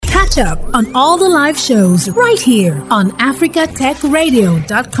Catch up on all the live shows right here on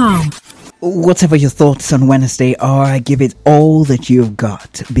africatechradio.com. Whatever your thoughts on Wednesday are, give it all that you've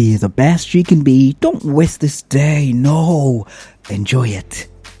got. Be the best you can be. Don't waste this day. No. Enjoy it.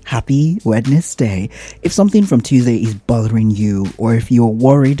 Happy Wednesday. If something from Tuesday is bothering you, or if you're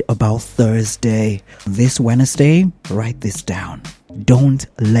worried about Thursday, this Wednesday, write this down. Don't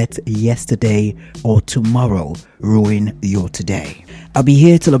let yesterday or tomorrow ruin your today. I'll be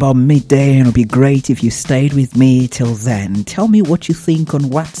here till about midday, and it'll be great if you stayed with me till then. Tell me what you think on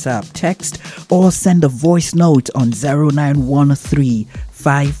WhatsApp, text, or send a voice note on 0913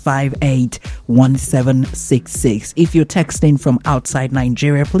 558 1766. If you're texting from outside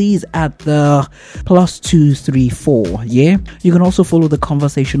Nigeria, please add the +234. Yeah, you can also follow the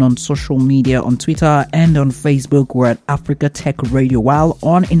conversation on social media, on Twitter and on Facebook. We're at Africa Tech Radio, while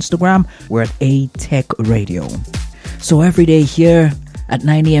on Instagram we're at A Tech Radio. So every day here at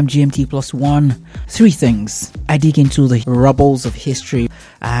 9 a.m. GMT +1, three things. I dig into the rubbles of history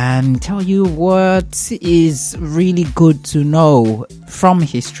and tell you what is really good to know from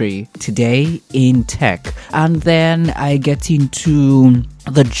history today in tech. And then I get into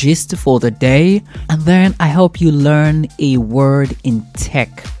the gist for the day. And then I help you learn a word in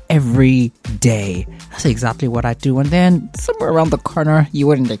tech every day. That's exactly what I do. And then somewhere around the corner, you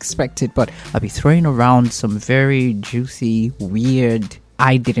wouldn't expect it, but I'll be throwing around some very juicy, weird,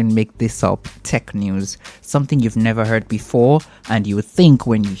 I didn't make this up tech news, something you've never heard before, and you would think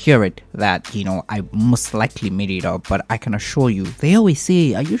when you hear it that, I most likely made it up, but I can assure you, they always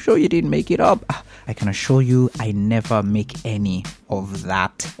say, are you sure you didn't make it up? I can assure you, I never make any of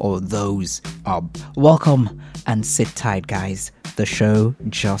that or those up. Welcome and sit tight, guys. The show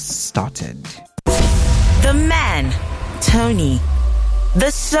just started. The man, Tony.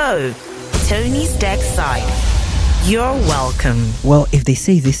 The show, Tony's Tech Side. You're welcome. Well, if they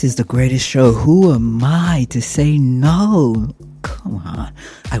say this is the greatest show, who am I to say no? Come on,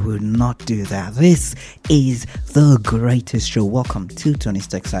 I will not do that. This is the greatest show. Welcome to Tony's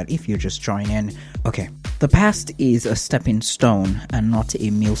Tech Side. If you're just joining in, okay. The past is a stepping stone and not a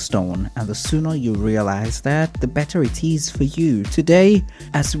millstone, and the sooner you realize that, the better it is for you. Today,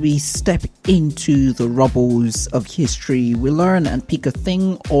 as we step into the rubbles of history, we learn and pick a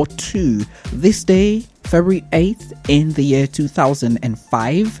thing or two. This day, February 8th in the year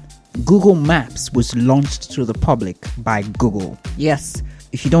 2005, Google Maps was launched to the public by Google. Yes,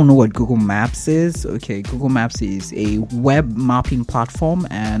 if you don't know what Google Maps is, okay, Google Maps is a web mapping platform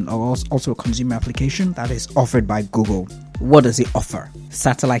and also a consumer application that is offered by Google. What does it offer?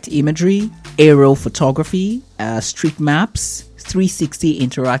 Satellite imagery, aerial photography, street maps, 360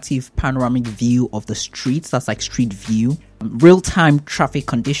 interactive panoramic view of the streets, that's like street view, real-time traffic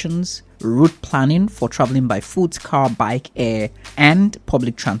conditions, route planning for traveling by foot, car, bike, air, and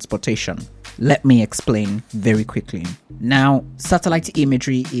public transportation. Let me explain very quickly. Now, satellite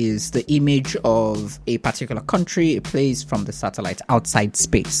imagery is the image of a particular country, a place from the satellite outside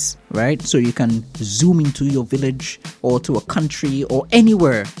space, right? So you can zoom into your village or to a country or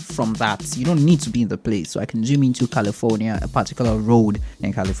anywhere from that. You don't need to be in the place. So I can zoom into California, a particular road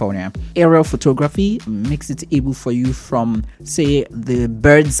in California. Aerial photography makes it able for you from, say, the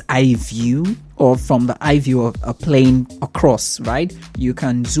bird's eye view or from the eye view of a plane across, right? You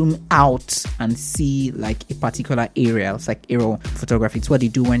can zoom out and see like a particular area. It's like aerial photography. It's what they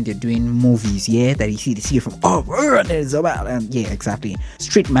do when they're doing movies, yeah? That they see it from and it's about, and yeah, exactly.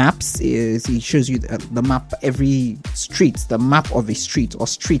 Street maps is, it shows you the map, every street, the map of a street or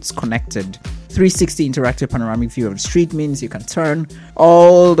streets connected. 360 interactive panoramic view of the street means you can turn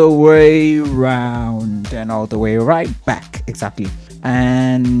all the way around and all the way right back, exactly.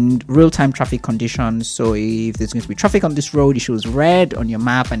 And real-time traffic conditions. So if there's going to be traffic on this road, it shows red on your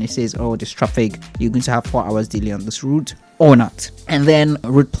map and it says, oh, there's traffic, you're going to have 4 hours delay on this route or not. And then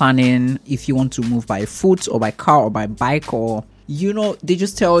route planning, if you want to move by foot or by car or by bike, or they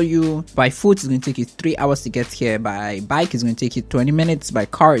just tell you by foot it's going to take you 3 hours to get here, by bike it's going to take you 20 minutes, by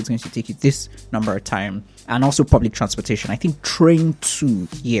car it's going to take you this number of time. And also public transportation, I think train too,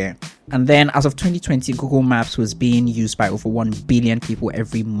 yeah. And then as of 2020, Google Maps was being used by over 1 billion people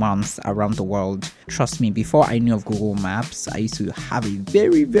every month around the world. Trust me, before I knew of Google Maps, I used to have a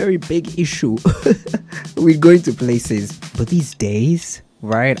very, very big issue with going to places. But these days,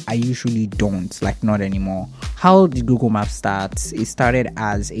 right, I usually don't, like not anymore. How did Google Maps start? It started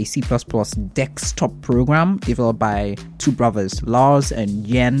as a C++ desktop program developed by two brothers, Lars and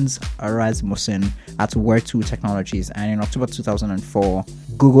Jens Rasmussen at Where2 Technologies. And in October 2004,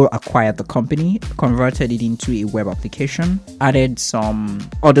 Google acquired the company, converted it into a web application, added some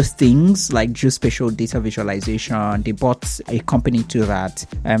other things like geospatial data visualization. They bought a company to that.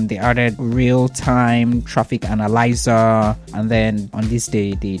 They added real-time traffic analyzer, and then on this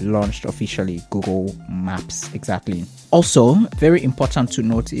day they launched officially Google Maps. Exactly. Also, very important to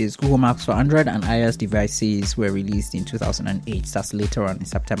note is Google Maps for Android and iOS devices were released in 2008. That's later on in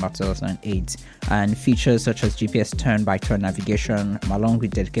September 2008. And features such as GPS turn-by-turn navigation, along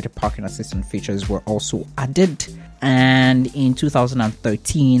with dedicated parking assistant features, were also added. And in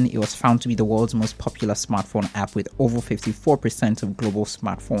 2013, it was found to be the world's most popular smartphone app, with over 54% of global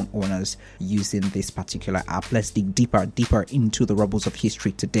smartphone owners using this particular app. Let's dig deeper into the rubbles of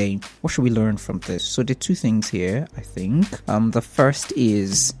history today. What should we learn from this? So there are two things here, I think. The first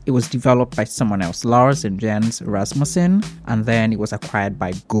is it was developed by someone else, Lars and Jens Rasmussen, and then it was acquired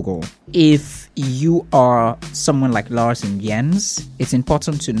by Google. If you are someone like Lars and Jens, it's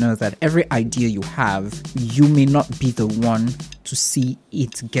important to know that every idea you have, you may not be the one to see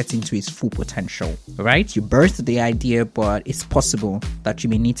it get into its full potential, right? You birthed the idea, but it's possible that you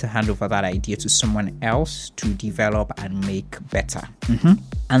may need to hand over that idea to someone else to develop and make better.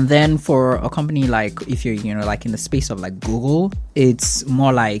 And then for a company like, if you're, like in the space of like Google, it's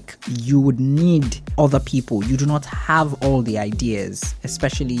more like you would need other people. You do not have all the ideas,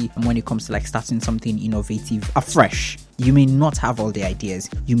 especially when it comes to like starting something innovative afresh. You may not have all the ideas.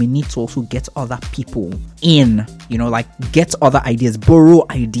 You may need to also get other people in, like get other ideas, borrow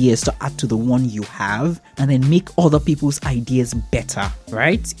ideas to add to the one you have, and then make other people's ideas better,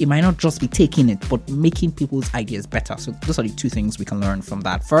 right? It might not just be taking it, but making people's ideas better. So those are the two things we can learn from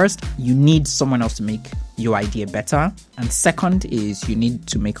that. First, you need someone else to make your idea better. And second is you need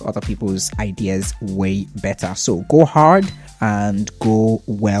to make other people's ideas way better. So go hard and go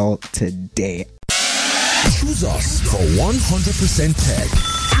well today. Choose us for 100% tech.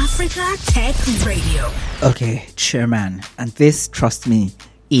 Africa Tech Radio. Okay, chairman. And this, trust me,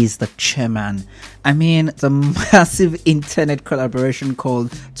 is the chairman. I mean, the massive internet collaboration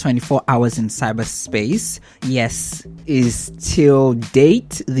called 24 Hours in Cyberspace, yes, is till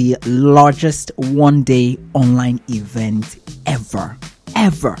date the largest one-day online event ever.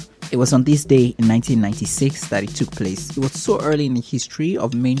 It was on this day in 1996 that it took place. It was so early in the history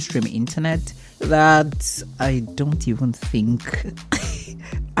of mainstream internet that I don't even think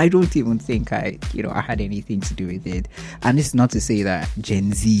I had anything to do with it. And it's not to say that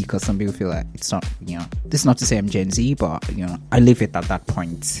Gen Z, because some people feel like it's not, this is not to say I'm Gen Z, but I live it at that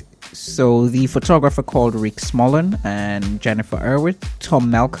point. So the photographer called Rick Smollen and Jennifer Erwitt,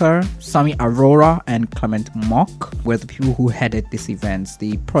 Tom Melker, Sami Arora, and Clement Mock were the people who headed this event.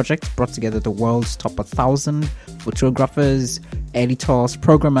 The project brought together the world's top 1,000 photographers, editors,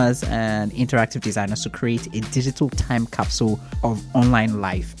 programmers, and interactive designers to create a digital time capsule of online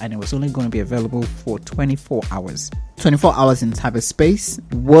life. And it was only going to be available for 24 hours. 24 Hours in Cyberspace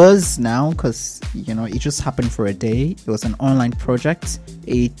was now, because it just happened for a day. It was an online project.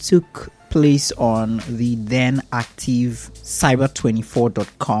 It took place on the then active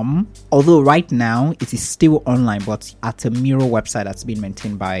cyber24.com, although right now it is still online, but at a mirror website that's been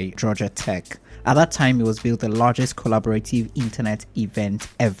maintained by Georgia Tech. At that time, it was built the largest collaborative internet event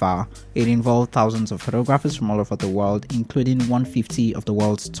ever. It involved thousands of photographers from all over the world, including 150 of the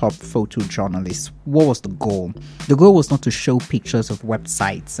world's top photojournalists. What was the goal? The goal was not to show pictures of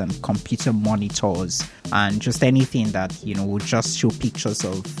websites and computer monitors and just anything that, would just show pictures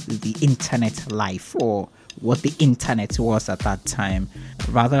of the internet life or what the internet was at that time.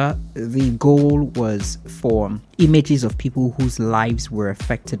 Rather, the goal was for images of people whose lives were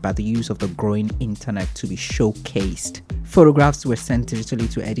affected by the use of the growing internet to be showcased. Photographs were sent digitally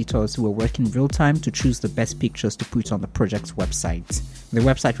to editors who were working real time to choose the best pictures to put on the project's website. The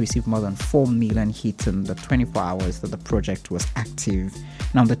website received more than 4 million hits in the 24 hours that the project was active.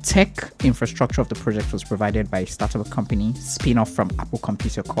 Now, the tech infrastructure of the project was provided by a startup company, spin-off from Apple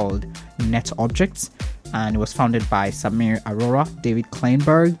Computer, called NetObjects, and it was founded by Samir Arora, David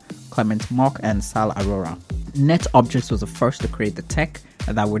Kleinberg, Clement Mock, and Sal Arora. NetObjects was the first to create the tech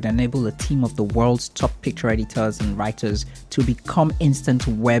that would enable a team of the world's top picture editors and writers to become instant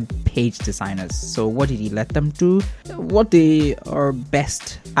web page designers. So what did he let them do? What they are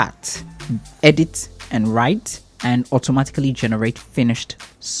best at: edit and write, and automatically generate finished,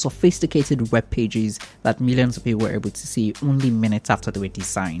 sophisticated web pages that millions of people were able to see only minutes after they were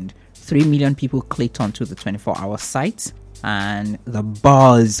designed. 3 million people clicked onto the 24-hour site, and the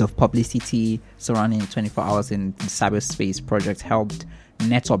buzz of publicity surrounding the 24 Hours in Cyberspace project helped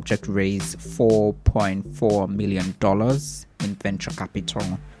NetObject raise $4.4 million in venture capital.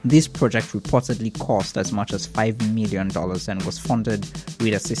 This project reportedly cost as much as $5 million and was funded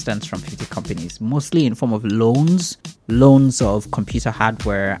with assistance from 50 companies, mostly in form of loans of computer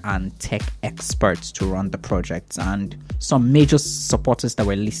hardware and tech experts to run the project. And some major supporters that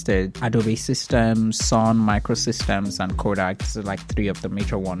were listed: Adobe Systems, Sun Microsystems, and Kodak. These are like three of the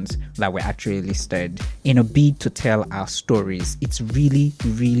major ones that were actually listed in a bid to tell our stories. It's really,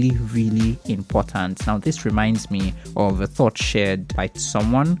 really, really important. Now, this reminds me of a thought shared by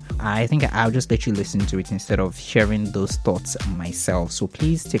someone. I think I'll just let you listen to it instead of hearing those thoughts myself. So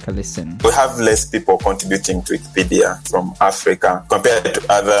please take a listen. We have less people contributing to Wikipedia from Africa compared to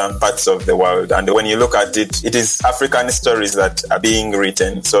other parts of the world. And when you look at it, it is African stories that are being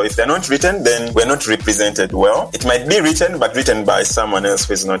written. So if they're not written, then we're not represented well. It might be written, but written by someone else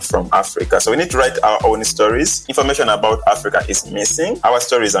who is not from Africa. So we need to write our own stories. Information about Africa is missing. Our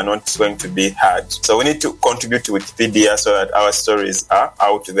stories are not going to be heard. So we need to contribute to Wikipedia so that our stories are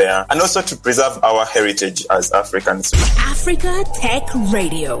out there, and also to preserve our heritage as Africans. Africa Tech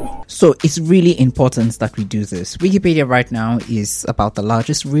Radio. So it's really important that we do this. Wikipedia right now is about the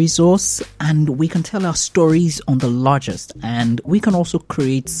largest resource, and we can tell our stories on the largest, and we can also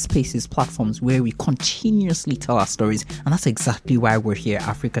create spaces, platforms where we continuously tell our stories. And that's exactly why we're here,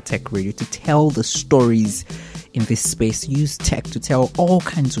 Africa Tech Radio, to tell the stories in this space. Use tech to tell all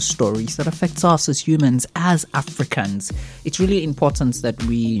kinds of stories that affect us as humans, as Africans. It's really important that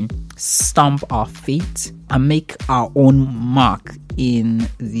we stamp our feet and make our own mark in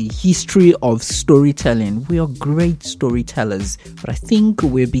the history of storytelling. We are great storytellers, but I think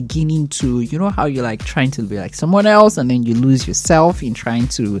we're beginning to, you know how you're like trying to be like someone else and then you lose yourself in trying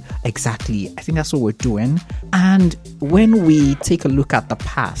to, exactly, I think that's what we're doing. And when we take a look at the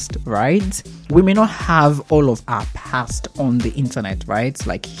past, right, we may not have all of our past on the internet, right,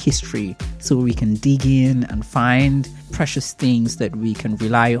 like history, so we can dig in and find precious things that we can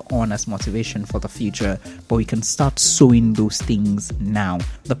rely on as motivation for the future, but we can start sowing those things now.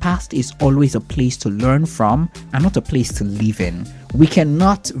 The past is always a place to learn from and not a place to live in. We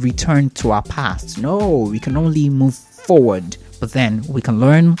cannot return to our past. No, we can only move forward, but then we can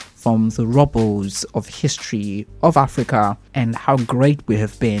learn from the rubbles of history of Africa and how great we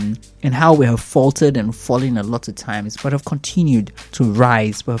have been and how we have faltered and fallen a lot of times, but have continued to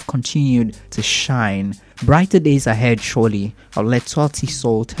rise, but have continued to shine. Brighter days ahead, surely. I'll let Salty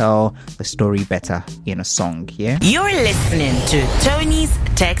Soul tell the story better in a song, yeah? You're listening to Tony's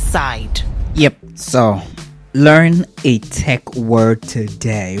Tech Side. Yep, so learn a tech word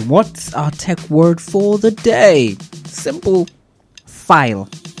today. What's our tech word for the day? Simple. File.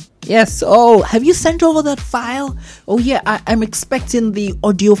 Yes. Oh, have you sent over that file? Oh yeah, I'm expecting the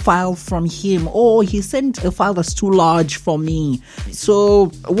audio file from him. Oh, he sent a file that's too large for me. So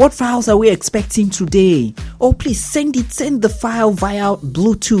what files are we expecting today? Oh, please send the file via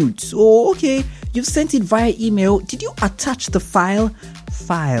Bluetooth. Oh, okay, you've sent it via email. Did you attach the file?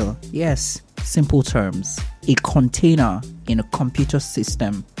 File. Yes. Simple terms. A container in a computer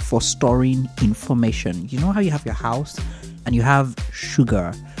system for storing information. You know how you have your house and you have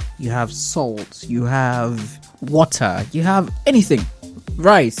sugar, you have salt, you have water, you have anything,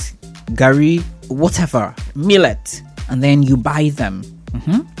 rice, gari, whatever, millet, and then you buy them.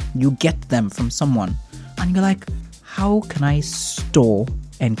 You get them from someone, and you're like, how can I store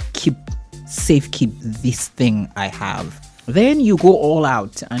and safekeep this thing I have? Then you go all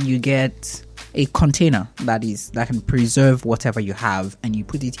out and you get a container that can preserve whatever you have, and you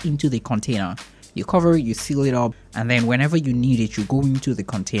put it into the container. You cover it, you seal it up, and then whenever you need it, you go into the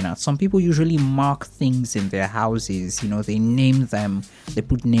container. Some people usually mark things in their houses, they name them, they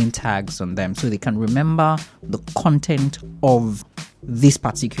put name tags on them so they can remember the content of this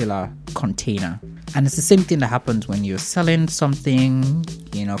particular container. And it's the same thing that happens when you're selling something,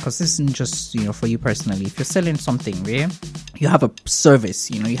 because this isn't just, for you personally. If you're selling something where you have a service,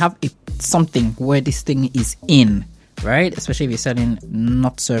 you have something where this thing is in, right? Especially if you're selling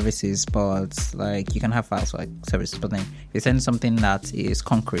not services, but like you can have files for like services, but then you're selling something that is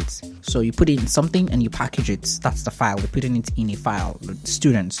concrete. So you put it in something and you package it. That's the file. We're putting it in a file.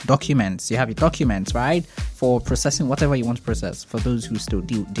 Students, documents. You have your documents, right? For processing whatever you want to process. For those who still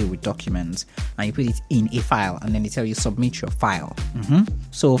deal with documents, and you put it in a file, and then they tell you submit your file.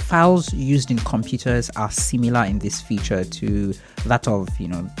 So files used in computers are similar in this feature to that of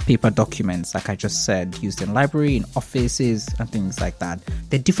paper documents, like I just said, used in library, in offices, and things like that.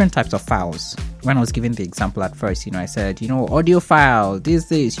 There are different types of files. When I was giving the example at first, I said, audio file,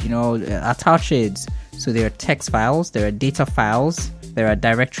 this, attach it. So there are text files, there are data files, There are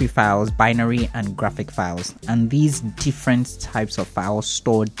directory files, binary and graphic files, and these different types of files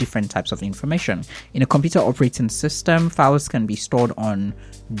store different types of information. In a computer operating system, files can be stored on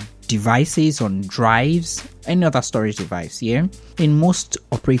devices, on drives, any other storage device. In most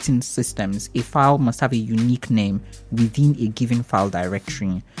operating systems, a file must have a unique name within a given file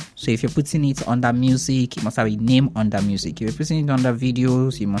directory. So if you're putting it under music, it must have a name under music. If you're putting it under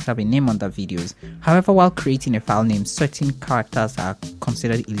videos, you must have a name under videos. However, while creating a file name, certain characters are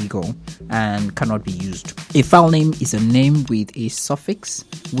considered illegal and cannot be used. A file name is a name with a suffix,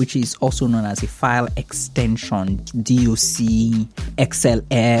 which is also known as a file extension. DOC,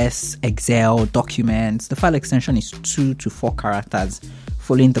 XLS, Excel, documents. The file extension is 2 to 4 characters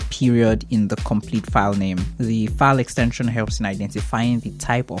following the period in the complete file name. The file extension helps in identifying the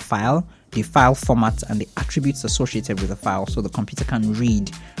type of file, the file format, and the attributes associated with the file, so the computer can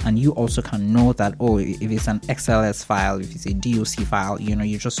read, and you also can know that, if it's an XLS file, if it's a DOC file,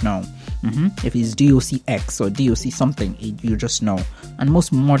 you just know. If it's DOCX or DOC something, you just know. And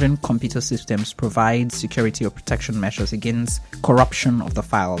most modern computer systems provide security or protection measures against corruption of the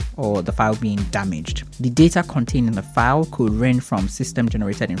file or the file being damaged. The data contained in the file could range from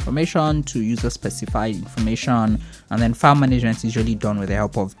system-generated information to user-specified information, and then file management is usually done with the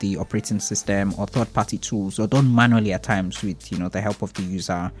help of the operating system or third-party tools, or done manually at times with the help of the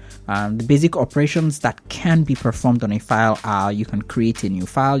user. The basic operations that can be performed on a file are: you can create a new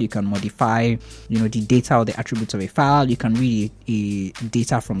file, you can modify the data or the attributes of a file, you can read a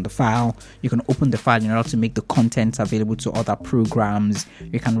data from the file, you can open the file in order to make the contents available to other programs,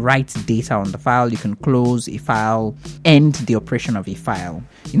 you can write data on the file, you can close a file, end the operation of a file.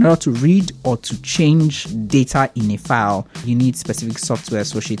 In order to read or to change data in a file, you need specific software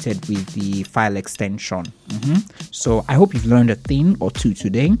associated with the file extension. So I hope you've learned a thing or two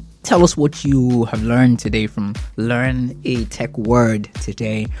today. Tell us what you have learned today from Learn a Tech Word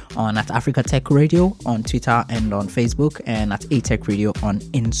today at Africa Tech Radio on Twitter and on Facebook, and at A Tech Radio on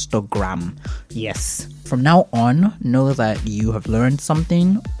Instagram. Yes, from now on, know that you have learned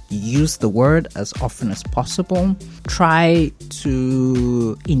something. Use the word as often as possible. Try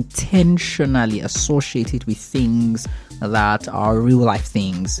to intentionally associate it with things that are real life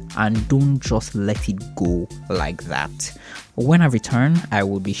things, and don't just let it go like that. When I return, I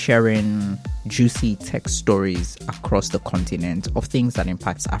will be sharing juicy tech stories across the continent of things that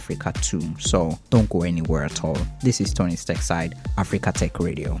impact Africa too. So don't go anywhere at all. This is Tony's Tech Side, Africa Tech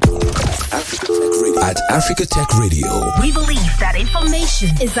Radio. At Africa Tech Radio, We believe that information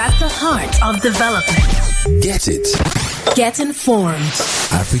is at the heart of development. get it. Get informed.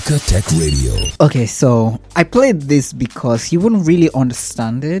 Africa Tech Radio. Okay, so I played this because you wouldn't really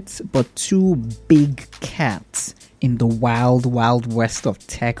understand it, but two big cats in the wild west of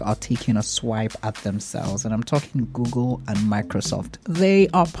tech are taking a swipe at themselves, and I'm talking Google and Microsoft. They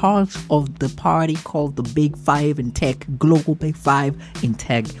are part of the party called the Big Five in tech, global Big Five in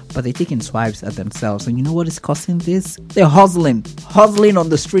tech, but they're taking swipes at themselves. And you know what is causing this? They're hustling on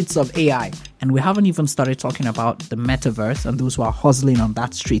the streets of AI. And we haven't even started talking about the metaverse and those who are hustling on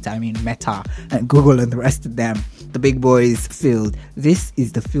that street. I mean, Meta and Google and the rest of them, the big boys field. This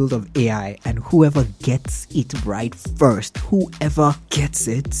is the field of AI, and whoever gets it right first, whoever gets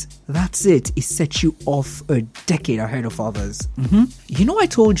it, that's it. It sets you off a decade ahead of others. You know, I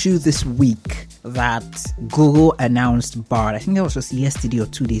told you this week that Google announced Bard. I think that was just yesterday or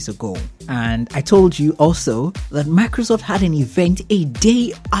 2 days ago. And I told you also that Microsoft had an event a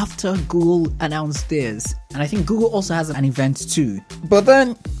day after Google announced theirs. And I think Google also has an event too. But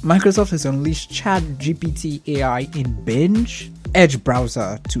then Microsoft has unleashed ChatGPT AI in Bing, Edge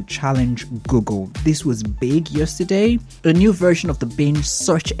browser, to challenge Google. This was big yesterday. A new version of the Bing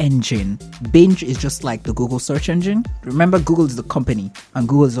search engine. Bing is just like the Google search engine. Remember, Google is the company and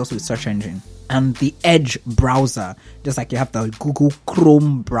Google is also a search engine. And the Edge browser, just like you have the Google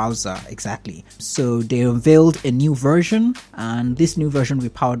Chrome browser, exactly. So they unveiled a new version, and this new version will be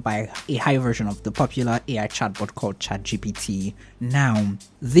powered by a higher version of the popular AI chatbot called ChatGPT. Now,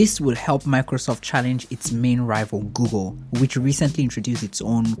 this will help Microsoft challenge its main rival, Google, which recently introduced its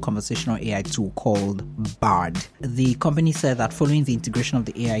own conversational AI tool called Bard. The company said that following the integration of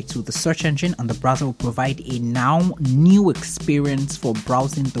the AI tool, the search engine and the browser will provide a now new experience for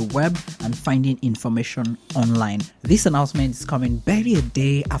browsing the web and finding information online. This announcement is coming barely a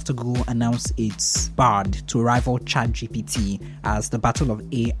day after Google announced its Bard to rival ChatGPT as the battle of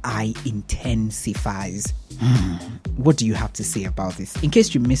AI intensifies. What do you have to say about this? In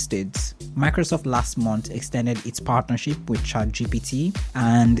case you missed it, Microsoft last month extended its partnership with ChatGPT,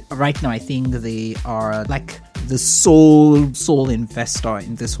 and right now I think they are like the sole investor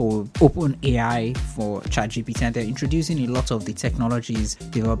in this whole OpenAI for ChatGPT, and they're introducing a lot of the technologies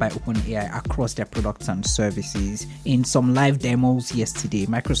developed by OpenAI across their products and services. In some live demos yesterday,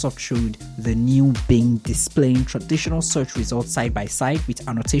 Microsoft showed the new Bing displaying traditional search results side by side with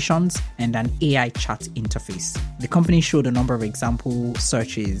annotations and an AI chat interface. The company showed a number of example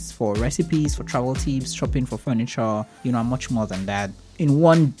searches for recipes, for travel tips, shopping for furniture, and much more than that. In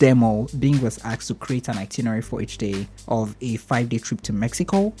one demo, Bing was asked to create an itinerary for each day of a 5-day trip to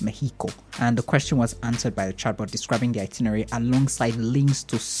Mexico, and the question was answered by the chatbot describing the itinerary alongside links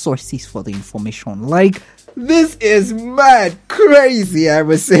to sources for the information. Like, this is mad crazy, I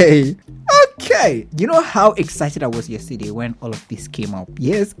would say. Okay, you know how excited I was yesterday when all of this came up?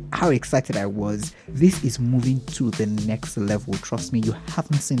 Yes, how excited I was. This is moving to the next level. Trust me, you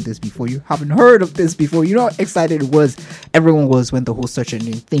haven't seen this before. You haven't heard of this before. You know how excited everyone was when the whole search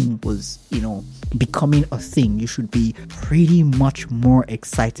engine thing was, becoming a thing. You should be pretty much more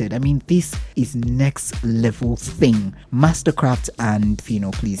excited. I mean, this is next level thing. Mastercraft and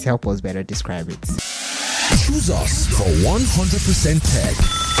Fino, please help us better describe it. Choose us for 100% tech.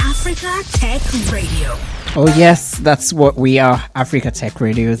 Africa Tech Radio. Oh yes, that's what we are, Africa Tech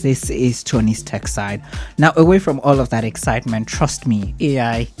Radio. This is Tony's Tech Side. Now, away from all of that excitement, trust me,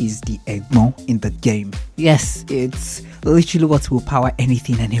 AI is the Egmont in the game. Yes, it's literally what will power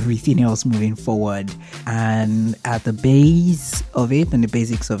anything and everything else moving forward. And at the base of it, and the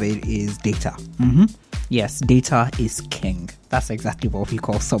basics of it, is data. Yes, data is king. That's exactly what we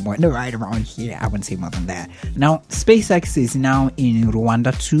call someone right around here. I wouldn't say more than that. Now, SpaceX is now in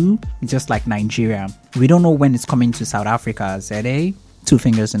Rwanda too, just like Nigeria. We don't know when it's coming to South Africa, ZA. 2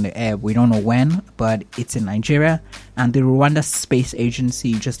 fingers in the air. We don't know when, but it's in Nigeria. And the Rwanda Space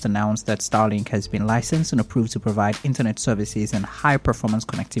Agency just announced that Starlink has been licensed and approved to provide internet services and high performance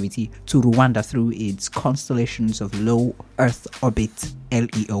connectivity to Rwanda through its constellations of low Earth orbit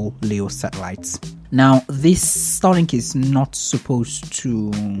LEO satellites. Now, this Starlink is not supposed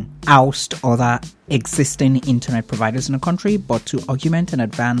to oust other existing internet providers in the country, but to augment and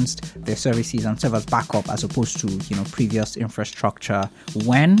advance their services and serve as backup as opposed to, previous infrastructure.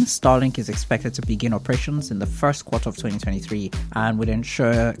 When Starlink is expected to begin operations in the first quarter of 2023 and would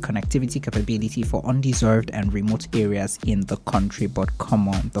ensure connectivity capability for undeserved and remote areas in the country. But come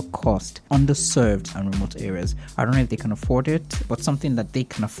on, the cost, underserved and remote areas. I don't know if they can afford it, but something that they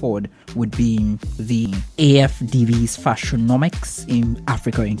can afford would be the AFDV's Fashionomics in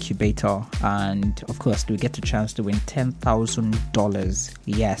Africa Incubator, and of course we get the chance to win $10,000.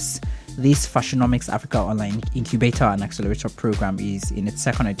 Yes, this Fashionomics Africa Online Incubator and Accelerator Program is in its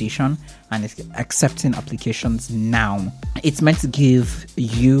 2nd edition and it's accepting applications now. It's meant to give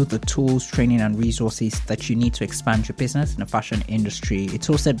you the tools, training and resources that you need to expand your business in the fashion industry. It's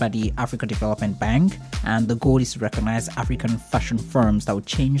hosted by the Africa Development Bank, and the goal is to recognize African fashion firms that will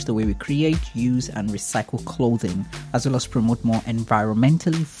change the way we create, use and recycle clothing, as well as promote more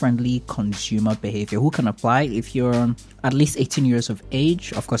environmentally friendly consumer behavior. Who can apply? If you're at least 18 years of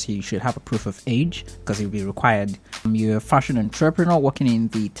age, of course you should have a proof of age because it will be required. You're a fashion entrepreneur working in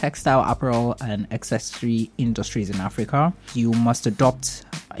the textile, apparel and accessory industries in Africa. You must adopt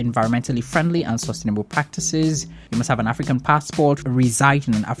environmentally friendly and sustainable practices. You must have an African passport, reside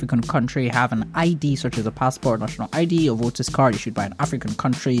in an African country, have an ID such as a passport, national ID or voter's card issued by an African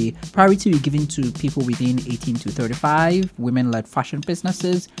country. Priority will be given to people within 18 to 35, women-led fashion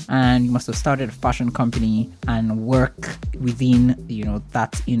businesses, and you must have started a fashion company and work within,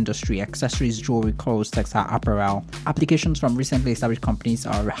 that industry. Accessories, jewelry, clothes, textile, apparel. Applications from recently established companies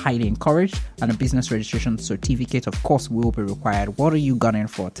are highly encouraged, and a business registration certificate, of course, will be required. What are you gunning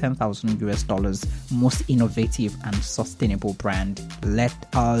for? $10,000. Most innovative and sustainable brand. Let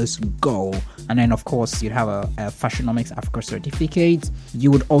us go. And then, of course, you'd have a Fashionomics Africa certificate.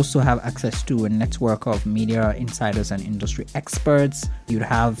 You would also have access to a network of media insiders and industry experts. You'd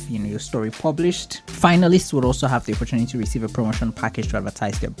have, your story published. Finalists would also have the opportunity to receive a promotion package to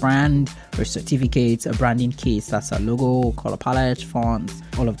advertise their brand, or certificates, a branding case, that's a logo, color palette, fonts,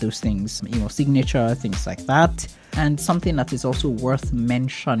 all of those things, signature, things like that. And something that is also worth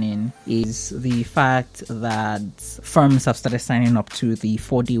mentioning is the fact that firms have started signing up to the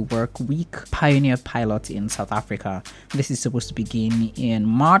 4-day work week pioneer pilot in South Africa. This is supposed to begin in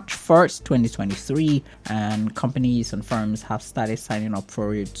March 1st, 2023, and companies and firms have started signing up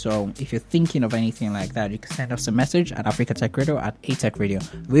for it. So if you're thinking of anything like that, you can send us a message at Africa Tech Radio, at ATech Radio.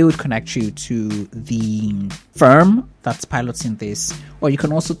 We would connect you to the firm that's piloting this, or you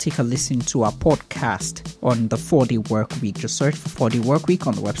can also take a listen to our podcast on the 4-day work week. Just search for 4-day work week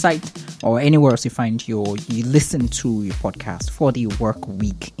on the website or anywhere else you listen to your podcast, 40 work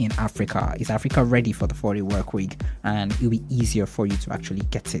week in Africa. Is Africa ready for the 40 work week? And it'll be easier for you to actually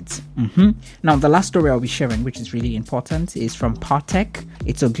get it. Now, the last story I'll be sharing, which is really important, is from Partech.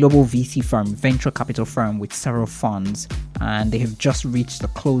 It's a global VC firm, venture capital firm with several funds, and they have just reached the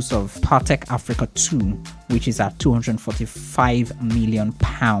close of Partech Africa 2, which is at £245 million.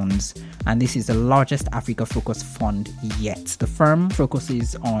 And this is the largest Africa-focused fund yet. The firm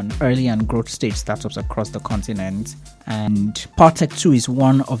focuses on early and growth stage startups across the continent. And Partech 2 is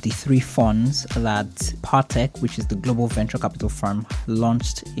one of the 3 funds that Partech, which is the global venture capital firm,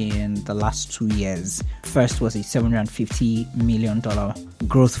 launched in the last 2 years. First was a $750 million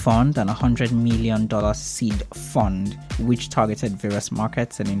growth fund and $100 million seed fund, which targeted various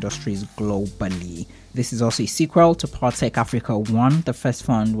markets and industries globally. This is also a sequel to Partech Africa 1. The first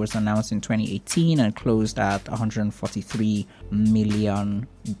fund was announced in 2018 and closed at $143 million.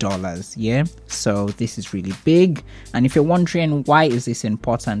 Yeah, so this is really big. And if you're wondering why is this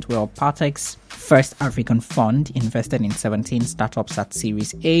important, well, Partech's first African fund invested in 17 startups at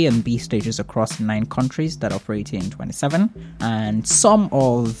Series A and B stages across 9 countries that operate in 27. And some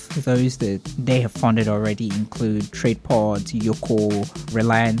of those that they have funded already include TradePod, Yoko,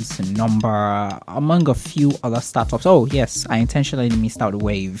 Reliance, Number, among a few other startups. Oh yes, I intentionally missed out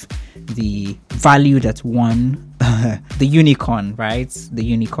Wave, the valued at one the unicorn, right? The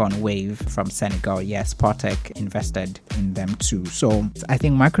unicorn Wave from Senegal. Yes, Partech invested in them too. So I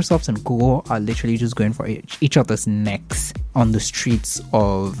think Microsoft and Google are literally just going for each other's necks on the streets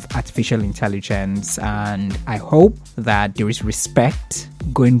of artificial intelligence. And I hope that there is respect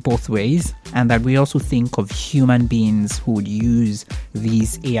going both ways, and that we also think of human beings who would use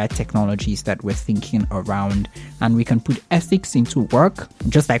these AI technologies that we're thinking around, and we can put ethics into work,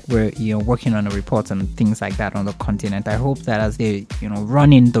 just like we're working on a report and things like that on the continent. I hope that as they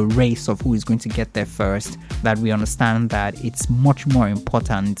run in the race of who is going to get there first, that we understand that it's much more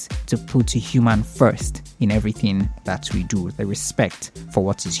important to put a human first in everything that we do, the respect for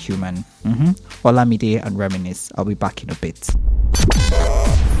what is human. Olamide and Reminisce. I'll be back in a bit.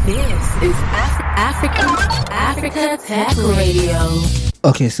 This is Africa Tech Radio.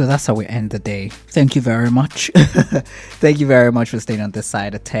 Okay, so that's how we end the day. Thank you very much. Thank you very much for staying on this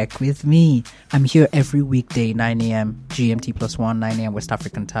side of tech with me. I'm here every weekday, 9 a.m. GMT +1, 9 a.m. West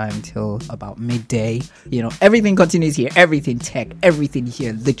African time till about midday. Everything continues here. Everything tech, everything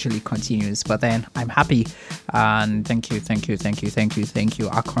here literally continues. But then I'm happy. And thank you.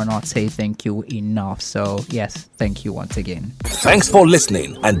 I cannot say thank you enough. So yes, thank you once again. Thanks for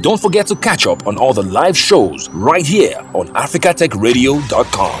listening, and don't forget to catch up on all the live shows right here on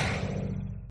africatechradio.com.